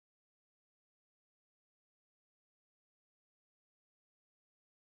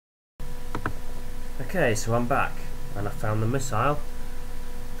Okay, so I'm back and I found the missile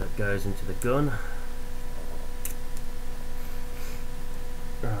that goes into the gun.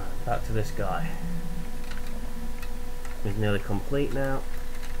 Back to this guy. He's nearly complete now.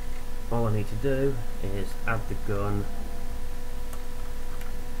 All I need to do is add the gun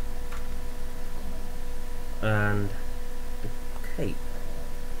and the cape.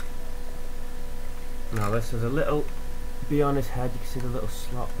 Now this is a little beyond his head, you can see the little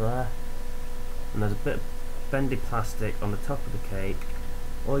slot there, and there's a bit of bendy plastic on the top of the cape.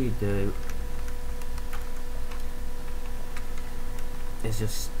 All you do is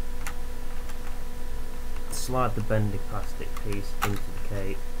just slide the bendy plastic piece into the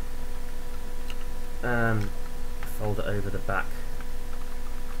cape and fold it over the back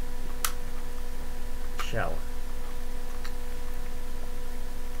shell.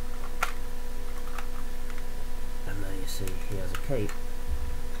 And there you see he has a cape.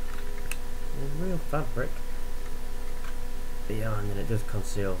 It's real fabric behind, and it does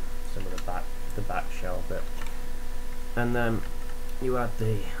conceal some of the back shell bit. And then you add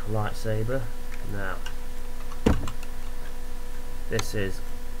the lightsaber. Now this is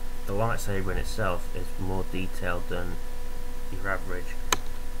the lightsaber in itself is more detailed than your average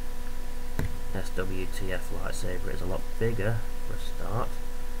SWTF lightsaber. It's a lot bigger for a start,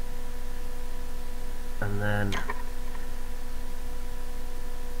 and then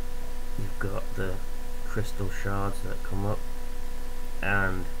you've got the crystal shards that come up,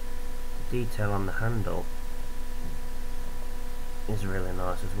 and the detail on the handle is really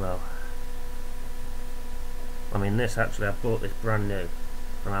nice as well. I mean, this actually, I bought this brand new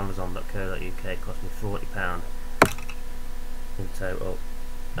from Amazon.co.uk, cost me £40 in total,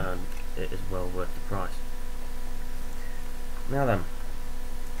 and it is well worth the price. Now then,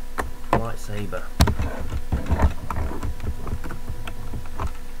 lightsaber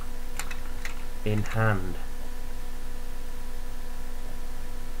in hand.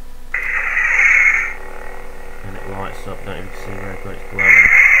 And it lights up, don't even see where it's glowing.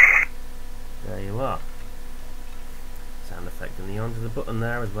 There you are. Sound effect in the onto the button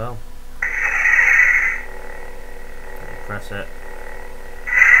there as well. Press it.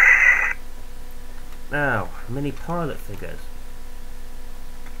 Now, mini pilot figures.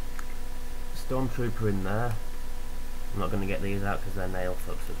 Stormtrooper in there. I'm not going to get these out because they're nail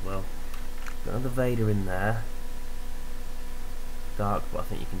fucks as well. Got another Vader in there. Dark, but I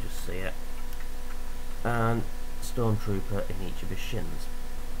think you can just see it. And Stormtrooper in each of his shins.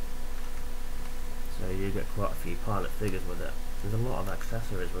 So you get quite a few pilot figures with it. There's a lot of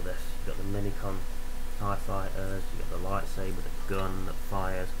accessories with this. You've got the Minicon TIE fighters, you've got the lightsaber, the gun that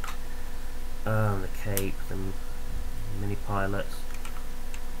fires, the cape, the mini pilots.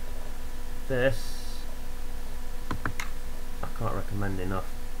 This I can't recommend enough.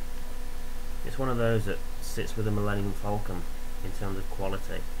 It's one of those that sits with the Millennium Falcon in terms of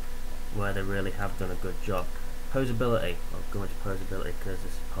quality, where they really have done a good job. Posability, I'll go into posability because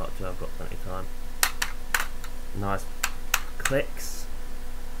this is part 2, I've got plenty of time. Nice clicks.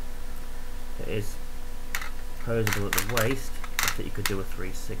 It is posable at the waist, I think you could do a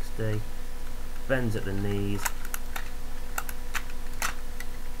 360. Bends at the knees.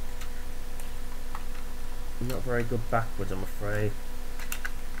 Not very good backwards, I'm afraid,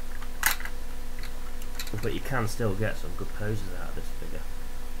 but you can still get some good poses out of this figure,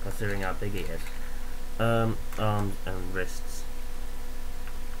 considering how big he is. Arms and wrists,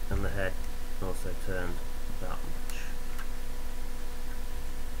 and the head also turns that much.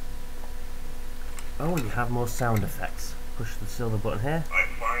 Oh, and you have more sound effects. Push the silver button here. I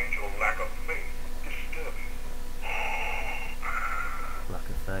find your lack of faith disturbing. Lack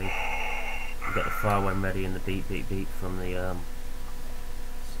of faith. You've got the fire when ready and the beep beep beep from the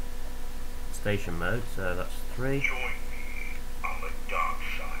station mode, so that's 3. Join me on the dark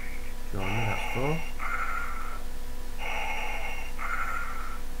side. Join me, that's 4.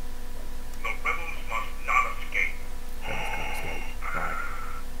 The rebels must not escape. Rebels can't escape. 5.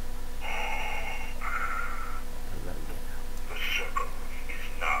 And then The circle is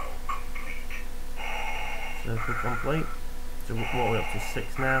now complete. circle complete. So what are we up to?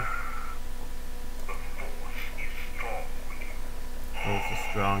 6 now. The force is strong with you. Force is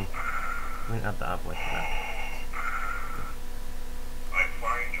strong. I think add that halfway now. I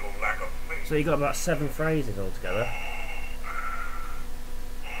find your lack of faith. So you got about 7 phrases altogether.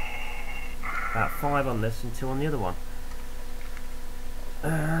 About 5 on this and 2 on the other one.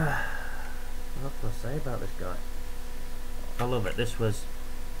 What can I say about this guy? I love it. This was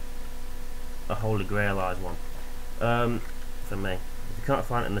a holy grailized one for me. If you can't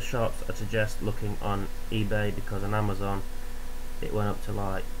find it in the shops, I suggest looking on eBay, because on Amazon it went up to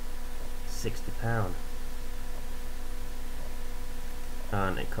like £60,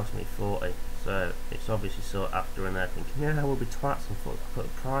 and it cost me 40. So it's obviously sought after, and they're thinking, yeah, we'll be twats and put the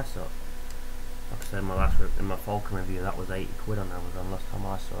price up. Like I said in my Falcon review, that was 80 quid on Amazon last time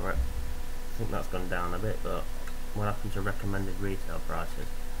I saw it. I think that's gone down a bit, but what happened to recommended retail prices?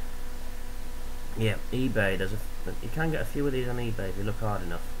 Yeah, eBay, you can get a few of these on eBay if you look hard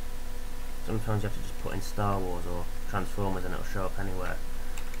enough. Sometimes you have to just put in Star Wars or Transformers and it'll show up anywhere.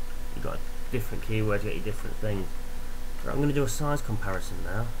 You've got different keywords, you get your different things. So I'm going to do a size comparison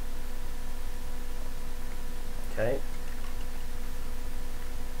now. Okay.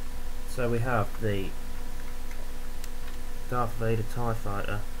 So we have the Darth Vader TIE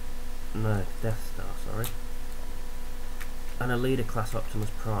Fighter, no, Death Star, sorry, and a Leader Class Optimus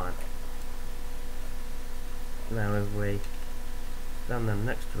Prime. Now if we stand them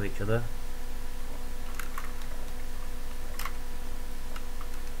next to each other,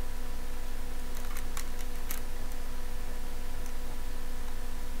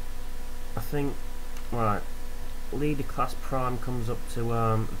 I think, right, Leader Class Prime comes up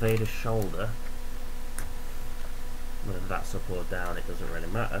to Vader's shoulder. Whether that's up or down, it doesn't really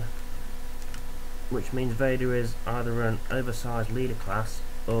matter. Which means Vader is either an oversized Leader Class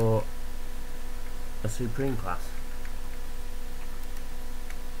or a Supreme Class.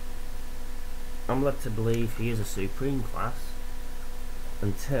 I'm led to believe he is a Supreme Class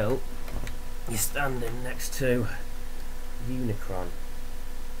until you're standing next to Unicron.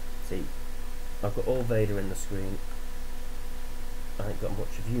 See, I've got all Vader in the screen. I ain't got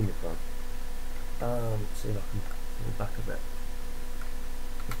much of Unicron. See if I can pull back a bit.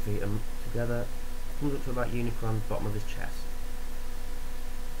 Defeat them together. Comes up to about Unicron, bottom of his chest.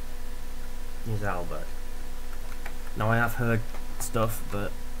 Here's Albert. Now I have heard stuff,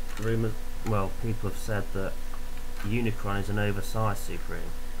 but rumours, well, people have said that Unicron is an oversized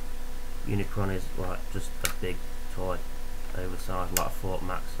Supreme. Unicron is like just a big toy, oversized, like a Fort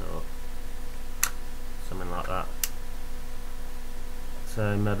Max or something like that.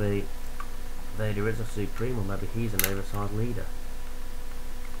 So maybe Vader is a Supreme, or maybe he's an oversized leader.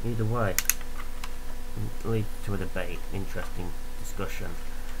 Either way, leads to a debate, interesting discussion.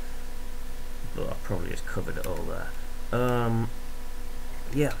 But I probably just covered it all there.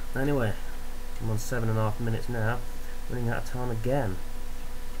 Yeah, anyway, I'm on 7.5 minutes now, running out of time again.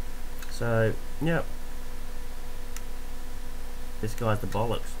 So, yeah, this guy's the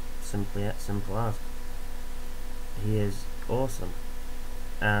bollocks, simple as. He is awesome,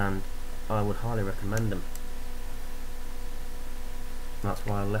 and I would highly recommend him. That's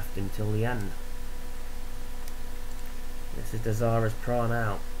why I left him till the end. This is Desira's Prime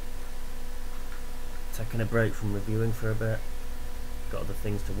out. Taking a break from reviewing for a bit. Got other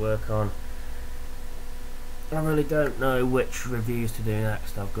things to work on. I really don't know which reviews to do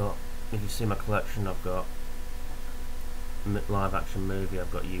next. I've got, if you see my collection, I've got live action movie,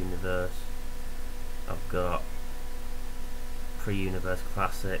 I've got Universe, I've got pre-Universe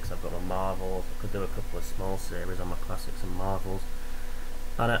classics, I've got my Marvels. I could do a couple of small series on my classics and Marvels.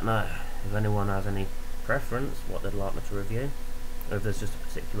 I don't know if anyone has any preference what they'd like me to review, or if there's just a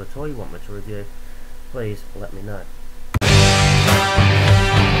particular toy you want me to review, please let me know.